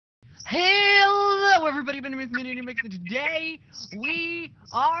Hello everybody, my name is Minnie Mix, and today we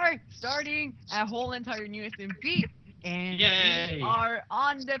are starting a whole entire new SMP. And we Yay! are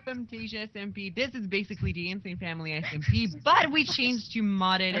on the Famtasia SMP. This is basically the Insane Family SMP, but we changed to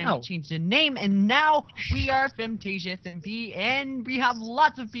modded and we Ow. changed the name, and now we are Famtasia SMP, and we have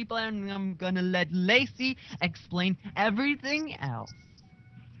lots of people, and I'm gonna let Lacey explain everything else.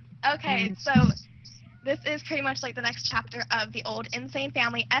 Okay, so this is pretty much like the next chapter of the old Insane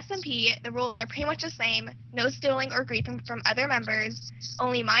Family SMP. The rules are pretty much the same. No stealing or griefing from other members.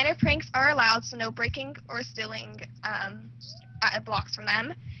 Only minor pranks are allowed, so no breaking or stealing blocks from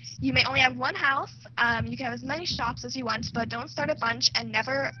them. You may only have one house. You can have as many shops as you want, but don't start a bunch and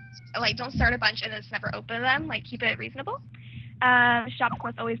don't start a bunch and just never open them. Like, keep it reasonable. Shops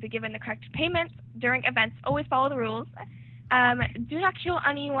must always be given the correct payment. During events, always follow the rules. Do not kill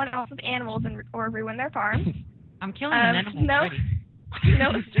anyone else's animals or ruin their farms. I'm killing an animal no, already.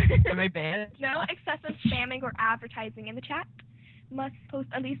 no, Am I bad? no excessive spamming or advertising in the chat. Must post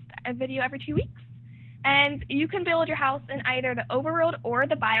at least a video every 2 weeks. And you can build your house in either the overworld or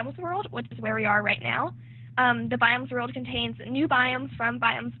the biomes world, which is where we are right now. The biomes world contains new biomes from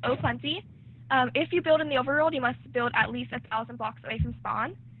biomes Plenty. If you build in the overworld, you must build at least 1,000 blocks away from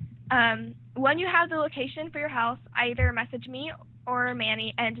spawn. When you have the location for your house, either message me or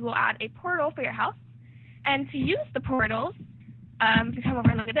Manny, and we'll add a portal for your house. And to use the portals, if you come over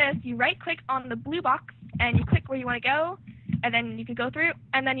and look at this, you right-click on the blue box, and you click where you want to go, and then you can go through,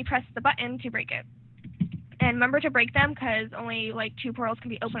 and then you press the button to break it. And remember to break them, because only like 2 portals can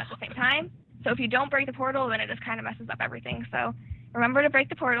be open at the same time. So if you don't break the portal, then it just kind of messes up everything. So remember to break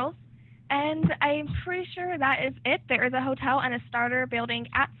the portals. And I'm pretty sure that is it. There is a hotel and a starter building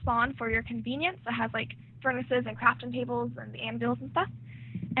at spawn for your convenience. It has like furnaces and crafting tables and the anvils and stuff.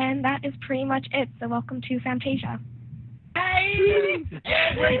 And that is pretty much it. So welcome to Famtasia. Hey!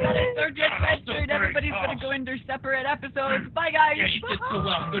 We're gonna start get adventure. Everybody's gonna go in their separate episodes. Bye, guys. Yeah, you did so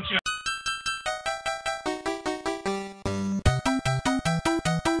well. Good job.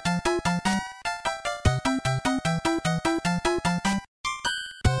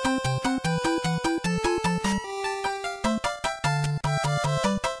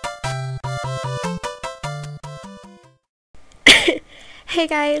 Hey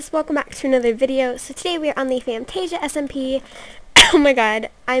guys, welcome back to another video. So today we are on the Famtasia SMP. Oh my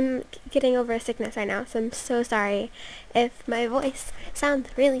god, I'm getting over a sickness right now, so I'm so sorry if my voice sounds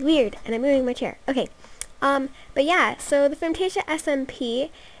really weird and I'm moving my chair. Okay, but yeah, so the Famtasia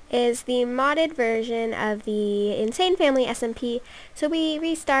SMP is the modded version of the Insane Family SMP. So we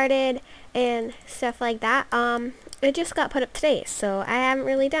restarted and stuff like that. It just got put up today, so I haven't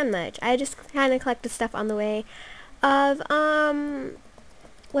really done much. I just kind of collected stuff on the way of,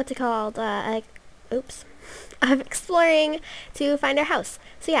 what's it called, of exploring to find our house.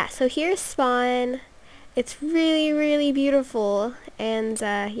 So yeah, so here's spawn. It's really, really beautiful, and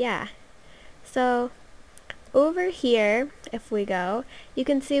yeah. So over here, if we go, you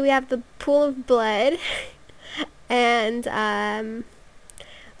can see we have the pool of blood, and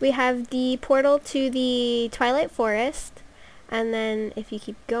we have the portal to the Twilight Forest. And then if you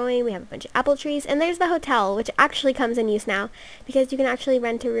keep going, we have a bunch of apple trees. And there's the hotel, which actually comes in use now, because you can actually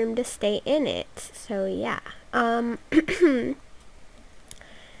rent a room to stay in it. So yeah. So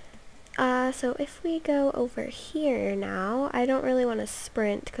if we go over here now, I don't really want to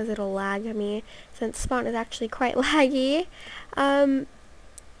sprint because it'll lag me, since spawn is actually quite laggy.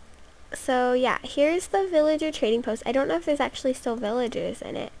 So yeah, here's the villager trading post. I don't know if there's actually still villagers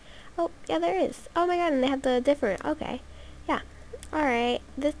in it. Oh, yeah, there is. Oh my god, and they have the different, okay. Yeah, alright,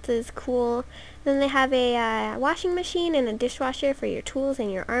 this is cool. Then they have a washing machine and a dishwasher for your tools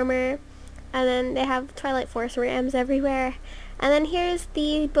and your armor. And then they have Twilight Forest rams everywhere. And then here's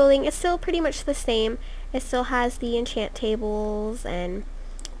the building. It's still pretty much the same. It still has the enchant tables and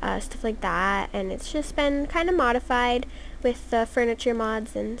stuff like that. And it's just been kind of modified with the furniture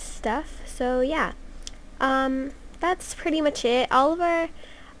mods and stuff. So yeah, that's pretty much it. All of our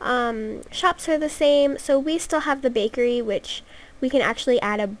shops are the same, so we still have the bakery, which we can actually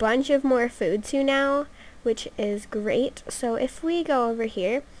add a bunch of more food to now, which is great. So if we go over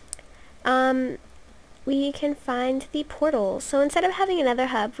here, we can find the portal. So instead of having another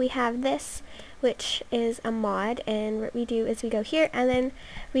hub, we have this, which is a mod, and what we do is we go here, and then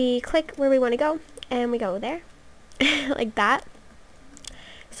we click where we want to go, and we go there, like that.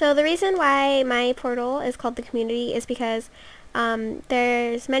 So the reason why my portal is called the community is because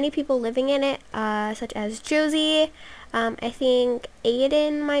there's many people living in it, such as Josie, I think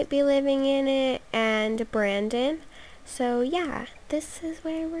Aiden might be living in it, and Brandon. So yeah, this is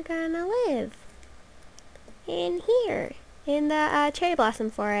where we're gonna live. In here. in the cherry blossom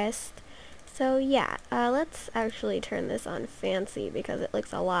forest. So yeah, let's actually turn this on fancy because it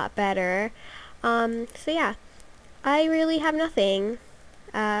looks a lot better. So yeah, I really have nothing,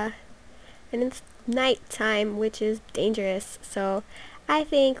 and it's nighttime, which is dangerous, so I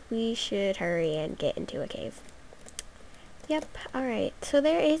think we should hurry and get into a cave. Yep, alright, so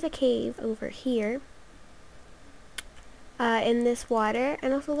there is a cave over here, in this water,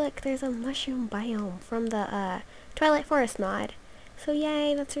 and also look, there's a mushroom biome from the, Twilight Forest mod. So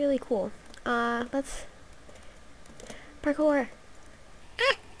yay, that's really cool. Let's parkour.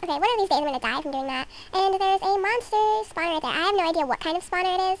 Okay, one of these days I'm gonna die from doing that. And there's a monster spawner right there. I have no idea what kind of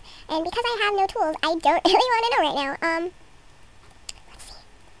spawner it is, and because I have no tools, I don't really want to know right now. Let's see.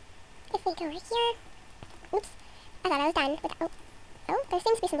 If we go right here. Oops. I thought I was done with oh, there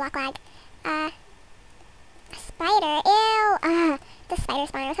seems to be some block lag. A spider. Ew. The spider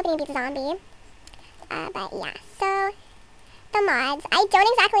spawner. I was hoping it'd be the zombie. But yeah, so the mods. I don't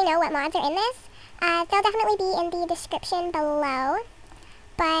exactly know what mods are in this. They'll definitely be in the description below.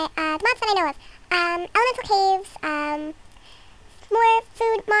 But the mods that I know of, elemental caves, more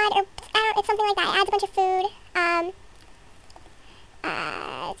food mod, or it's something like that. It adds a bunch of food.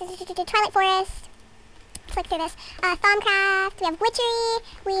 Twilight Forest. Let's look through this. Thaumcraft. We have witchery.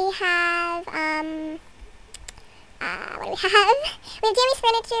 We have what do we have? We have Jamie's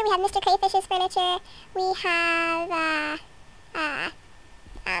furniture. We have Mr. Crayfish's furniture. We have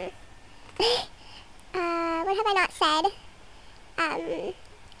what have I not said? I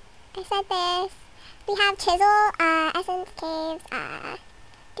said this. We have Chisel, Essence Caves,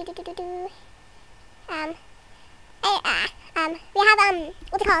 we have,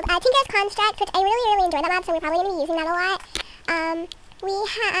 what's it called? Tinker's Construct, which I really enjoy that mod, so we're probably going to be using that a lot. We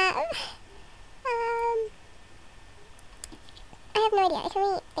have, I have no idea. Can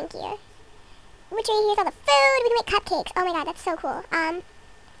we, thank you. Witchery, here's all the food. We can make cupcakes. Oh my god, that's so cool.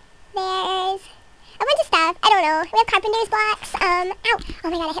 There's a bunch of stuff. I don't know. We have carpenter's blocks. Ow. Oh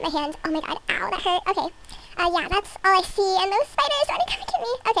my god, I hit my hand. Oh my god. Ow, that hurt. Okay. Yeah, that's all I see. And those spiders trying to come at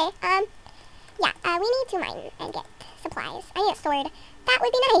me. Okay. Yeah, we need to mine and get supplies. I need a sword. That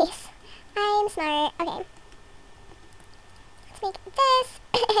would be nice. I'm smart. Okay. Let's make this.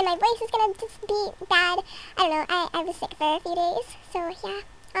 And my voice is gonna just be bad. I don't know. I was sick for a few days. So, yeah.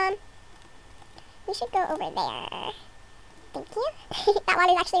 We should go over there. Thank you. That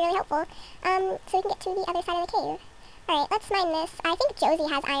water is actually really helpful. So we can get to the other side of the cave. Alright, let's mine this. I think Josie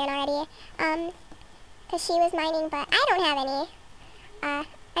has iron already. Because she was mining, but I don't have any. I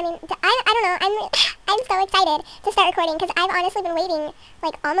mean, I don't know. I'm so excited to start recording because I've honestly been waiting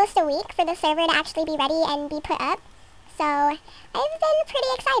like almost a week for the server to actually be ready and be put up. So I've been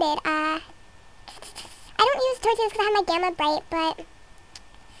pretty excited. I don't use torches because I have my gamma bright, but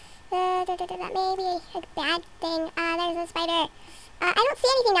that may be a bad thing. There's a spider. I don't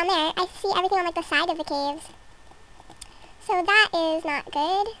see anything down there. I see everything on like the side of the caves. So that is not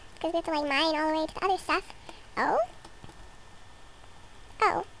good because we have to like mine all the way to the other stuff. Oh.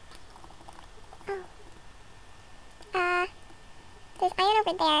 Oh. Oh. There's iron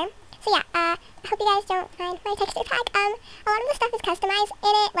over there. So yeah, I hope you guys don't mind my texture pack. A lot of the stuff is customized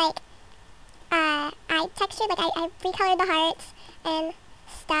in it, like, I textured, like, I recolored the hearts and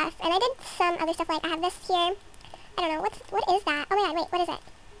stuff, and I did some other stuff, like, I have this here. I don't know, what is that? Oh my god, wait, what is it?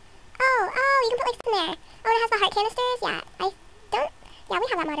 Oh, you can put, like, some there. Oh, and it has the heart canisters? Yeah, yeah, we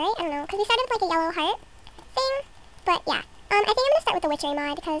have that mod, right? I don't know, because we started with, like, a yellow heart thing, but yeah. I think I'm gonna start with the witchery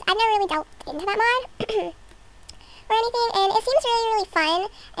mod, because I've never really delved into that mod, or anything, and it seems really fun,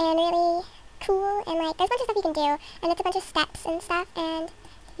 and really cool, and, like, there's a bunch of stuff you can do, and it's a bunch of steps and stuff, and,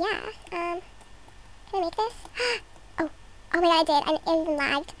 yeah, can I make this? Oh my god, I did, and it even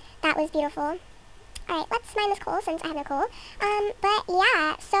lagged. That was beautiful. Alright, let's mine this coal, since I have no coal, but,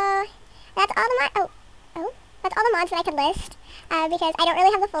 yeah, so, that's all the that's all the mods that I could list, because I don't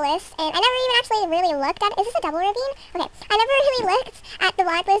really have the full list, and I never even actually really looked at, is this a double ravine? Okay, I never really looked at the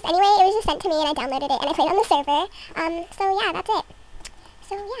mod list anyway, it was just sent to me, and I downloaded it, and I played on the server, so yeah, that's it.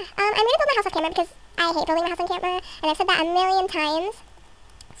 So yeah, I'm gonna build my house off camera, because I hate building my house on camera, and I've said that a million times,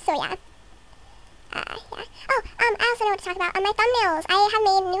 so yeah. Yeah. Oh, I also know what to talk about. My thumbnails. I have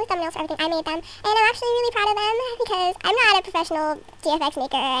made new thumbnails for everything. I made them, and I'm actually really proud of them, because I'm not a professional GFX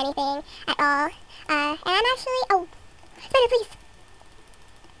maker or anything at all. And I'm actually, spider, please.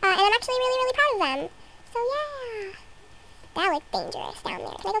 And I'm actually really proud of them. So yeah. That looks dangerous down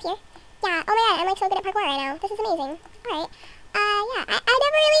there. Can I go here? Yeah, oh my god, I'm like so good at parkour right now. This is amazing. Alright. Yeah, I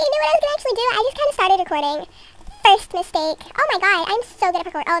never really knew what I was gonna actually do. I just kind of started recording. First mistake. Oh my god, I'm so good at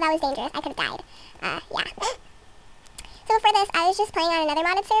parkour. Oh, that was dangerous. I could have died. Yeah. So So before this, I was just playing on another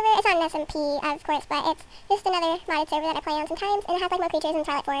modded server. It's not an SMP, of course, but it's just another modded server that I play on sometimes, and it has like more creatures in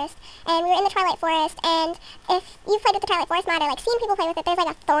Twilight Forest. And we were in the Twilight Forest, and if you've played with the Twilight Forest mod or like seen people play with it, there's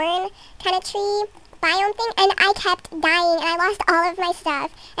like a thorn kind of tree biome thing, and I kept dying, and I lost all of my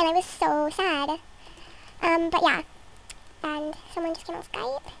stuff, and I was so sad. But yeah, and someone just came on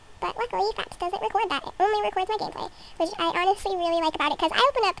Skype. But luckily, Fact doesn't record that. It only records my gameplay, which I honestly really like about it, because I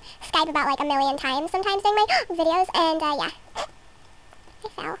open up Skype about like a million times sometimes during my videos, and yeah. I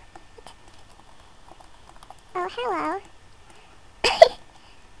fell. Oh, hello.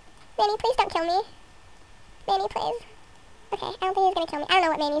 Manny, please don't kill me. Manny, please. Okay, I don't think he's gonna kill me. I don't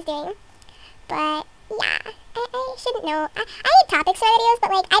know what Manny's doing. But, yeah. I shouldn't know. I need topics for my videos, but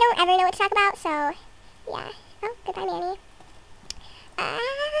like, I don't ever know what to talk about, so, yeah. Oh, goodbye, Manny.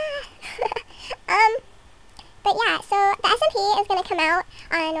 But yeah, so the SMP is going to come out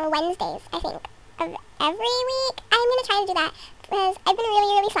on Wednesdays, I think, of every week. I'm going to try to do that, because I've been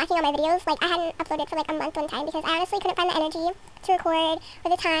really slacking on my videos. Like, I hadn't uploaded for like a month one time, because I honestly couldn't find the energy to record or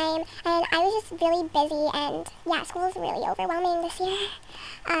the time, and I was just really busy, and yeah, school is really overwhelming this year.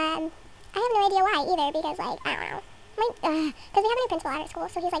 I have no idea why either, because like, I don't know. Because we have a new principal out at school,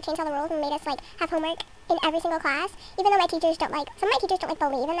 so he's like changed all the rules and made us like have homework in every single class, even though my teachers don't like, some of my teachers don't like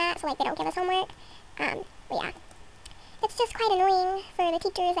believe in that, so like they don't give us homework. But yeah, it's just quite annoying for the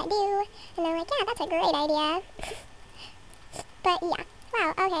teachers that do, and they're like, yeah, that's a great idea. But yeah,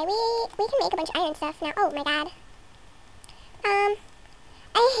 wow, okay, we can make a bunch of iron stuff now. Oh my god. I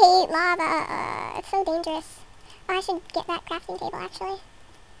hate lava. It's so dangerous. Oh, I should get that crafting table actually.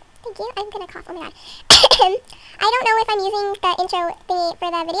 Thank you. I'm gonna cough. Oh my god. I don't know if I'm using the intro thingy for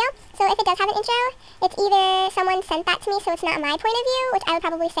the video, so if it does have an intro, it's either someone sent that to me, so it's not my point of view, which I would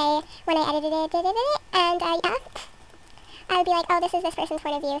probably say when I edited it, and yeah, I would be like, oh, this is this person's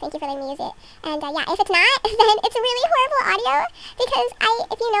point of view, thank you for letting me use it. And yeah, if it's not, then it's really horrible audio, because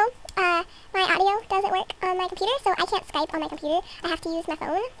if you know, my audio doesn't work on my computer, so I can't Skype on my computer. I have to use my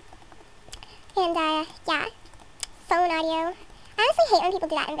phone. And yeah, phone audio. I honestly hate when people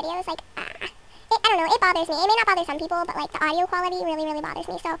do that in videos, like, I don't know, it bothers me. It may not bother some people, but like the audio quality really bothers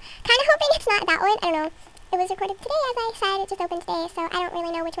me, so kind of hoping it's not that one. I don't know. It was recorded today, as I said, it just opened today, so I don't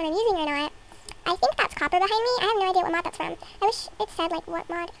really know which one I'm using or not. I think that's copper behind me. I have no idea what mod that's from. I wish it said like what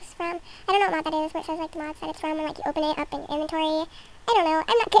mod it's from. I don't know what mod that is, where it says like the mods that it's from, and like you open it up in your inventory. I don't know.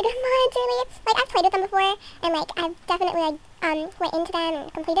 I'm not good with mods really. Like I've played with them before, and like I've definitely like went into them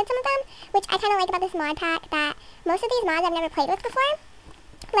and completed some of them, which I kind of like about this mod pack, that most of these mods I've never played with before.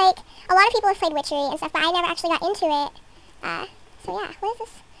 Like, a lot of people have played Witchery and stuff, but I never actually got into it. So yeah, what is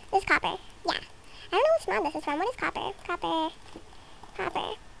this? This is copper. Yeah. I don't know which mod this is from. What is copper?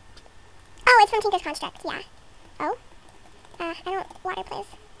 Copper. Oh, it's from Tinker's Construct, yeah. Oh? I don't, water please.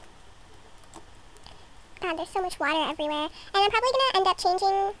 God, there's so much water everywhere. And I'm probably gonna end up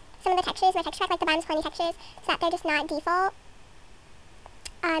changing some of the textures, my texture pack, like the bottom's plenty textures, so that they're just not default.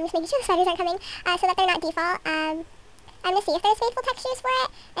 Just making sure the spiders aren't coming, so that they're not default. I'm going to see if there's faithful textures for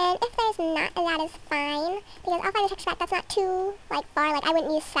it, and if there's not, that is fine, because I'll find a texture pack that's not too, like, far. Like, I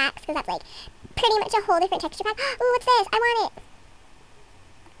wouldn't use Sax, because that's, like, pretty much a whole different texture pack. Ooh, what's this? I want it!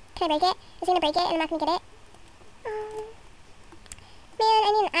 Can I break it? Is it going to break it, and I'm not going to get it? Man, I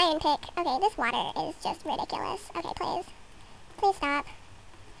need an iron pick. Okay, this water is just ridiculous. Okay, please. Please stop.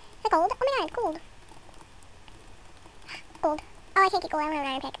 Is that gold? Oh my god, gold. Gold. Oh, I can't get gold. I don't have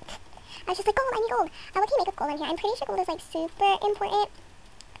an iron pick. I was just like, gold, I need gold. What can you make with gold in here? I'm pretty sure gold is, like, super important.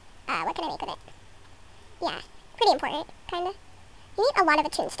 What can I make with it? Yeah, pretty important, kinda. You need a lot of a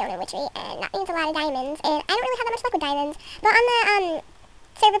tombstone in Witchery, and that means a lot of diamonds, and I don't really have that much luck with diamonds. But on the,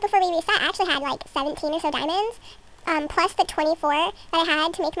 server before we reset, I actually had, like, 17 or so diamonds, plus the 24 that I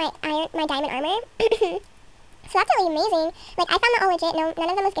had to make my diamond armor. So that's really amazing. Like, I found that all legit. No, none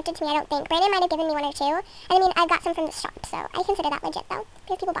of them was gifted to me, I don't think. Brandon might have given me one or two. And I mean, I got some from the shop, so I consider that legit, though.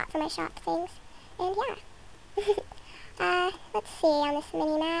 Because people bought from my shop things. And yeah. Let's see on this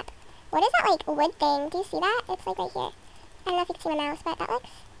mini-map. What is that, like, wood thing? Do you see that? It's, like, right here. I don't know if you can see my mouse, but that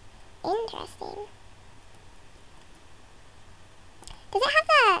looks interesting. Does it have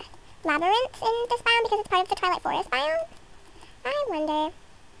the labyrinths in this biome because it's part of the Twilight Forest biome? I wonder.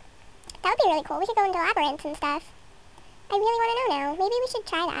 That would be really cool. We could go into labyrinths and stuff. I really want to know now. Maybe we should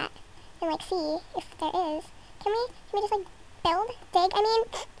try that and, like, see if there is. Can we just, like, build? Dig? I mean,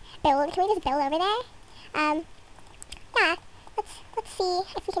 build. Can we just build over there? Yeah. Let's see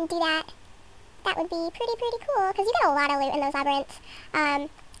if we can do that. That would be pretty cool, because you get a lot of loot in those labyrinths.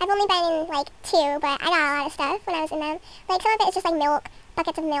 I've only been in, like, 2, but I got a lot of stuff when I was in them. Like, some of it is just, like, milk,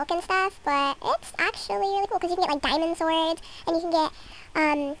 buckets of milk and stuff, but it's actually really cool because you can get like diamond swords, and you can get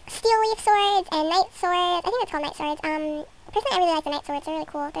steel leaf swords and night swords. I think it's called night swords. Personally, I really like the night swords. They're really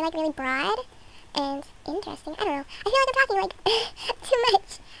cool. They're like really broad and interesting. I don't know. I feel like I'm talking like too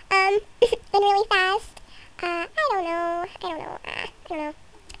much and really fast. I don't know.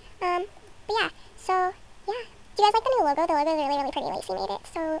 But yeah. So yeah. Do you guys like the new logo? The logo is really, really pretty. Lacey made it.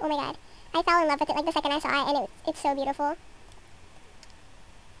 So oh my god, I fell in love with it like the second I saw it, and it's so beautiful.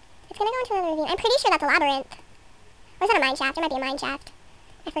 It's gonna go into another ravine. I'm pretty sure that's a labyrinth. Or is that a mine shaft? It might be a mine shaft.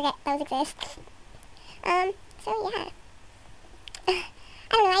 I forget those exist. So yeah.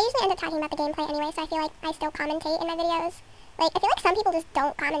 I don't know, I usually end up talking about the gameplay anyway, so I feel like I still commentate in my videos. Like, I feel like some people just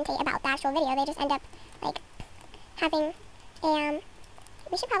don't commentate about the actual video. They just end up, like, having a,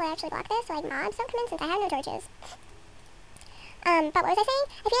 we should probably actually block this so, like, mobs don't come in since I have no torches. But what was I saying?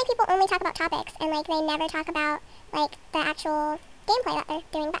 I feel like people only talk about topics, and, like, they never talk about, like, the actual gameplay that they're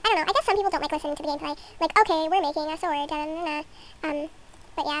doing. But I don't know, I guess some people don't like listening to the gameplay. Like, okay, we're making a sword, da-da-da-da.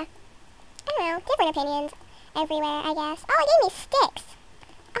 But yeah. I don't know, different opinions everywhere, I guess. Oh, it gave me sticks!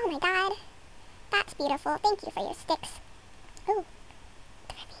 Oh my god. That's beautiful. Thank you for your sticks. Ooh.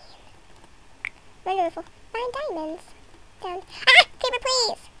 Wonderful. Find diamonds. Down. Ah! Creeper,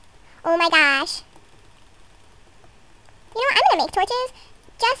 please! Oh my gosh. You know what? I'm gonna make torches.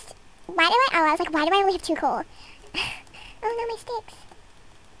 Just, why do I was like, why do I only have 2 coal? Oh no, my sticks.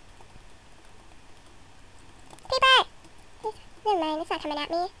 Creeper! Never mind, it's not coming at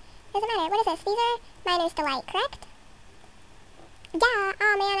me. Doesn't matter. What is this? These are Miner's Delight, correct? Yeah!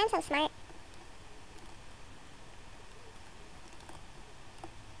 Oh man, I'm so smart.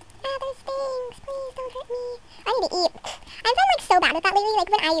 Ah, those things! Please don't hurt me. I need to eat. I've been like so bad with that lately. Like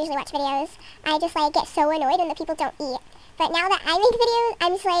when I usually watch videos, I just like get so annoyed when the people don't eat. But now that I make videos,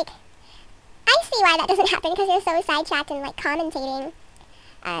 I'm just like, I see why that doesn't happen because you're so sidetracked and like commentating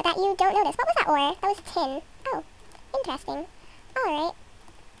that you don't notice. What was that ore? That was tin. Oh, interesting. Alright.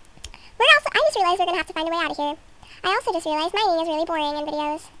 I just realized we're gonna have to find a way out of here. I also just realized mining is really boring in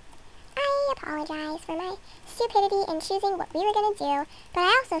videos. I apologize for my stupidity in choosing what we were gonna do, but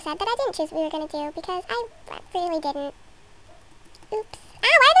I also said that I didn't choose what we were gonna do because I really didn't. Oops.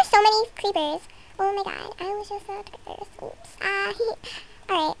 Ah, why are there so many creepers? Oh my god, I was just so creepers. Oops. Alright.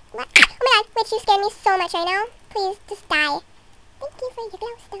 Oh my god, witch, you scared me so much right now. Please, just die. Thank you for your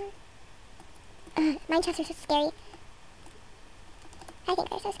glowstone. Mine chests are so scary. I think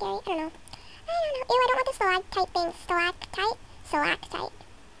they're so scary. I don't know. Ew, I don't want the stalactite thing. Stalactite.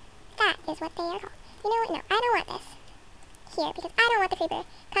 That is what they are called. You know what? No, I don't want this. Here, because I don't want the creeper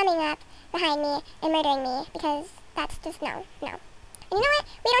coming up behind me and murdering me, because that's just, no. And you know what?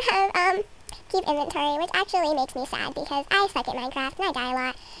 We don't have, keep inventory, which actually makes me sad, because I suck at Minecraft, and I die a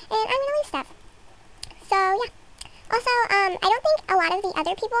lot, and I'm gonna lose stuff. So, yeah. Also, I don't think a lot of the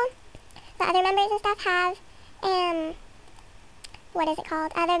other people, the other members and stuff, have, what is it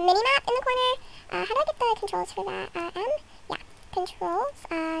called? The mini-map in the corner. How do I get the controls for that? Yeah, controls.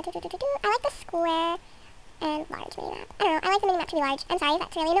 I like the square and large mini-map. I don't know, I like the mini-map to be large. I'm sorry,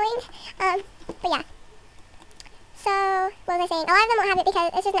 that's really annoying. But yeah. So, what was I saying? A lot of them won't have it because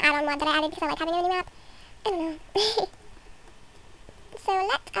it's just an add-on mod that I added because I like having a mini-map. I don't know. So,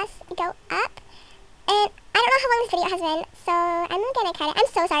 let us go up. And I don't know how long this video has been, so I'm gonna cut it. I'm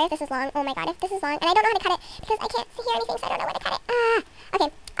so sorry if this is long. Oh my god, if this is long. And I don't know how to cut it because I can't hear anything, so I don't know where to cut it. Okay.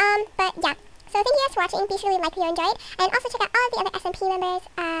 But yeah. So thank you guys for watching. Be sure to leave a like if you enjoyed. And also check out all of the other SMP members'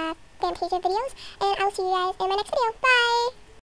 Famtasia videos. And I will see you guys in my next video. Bye!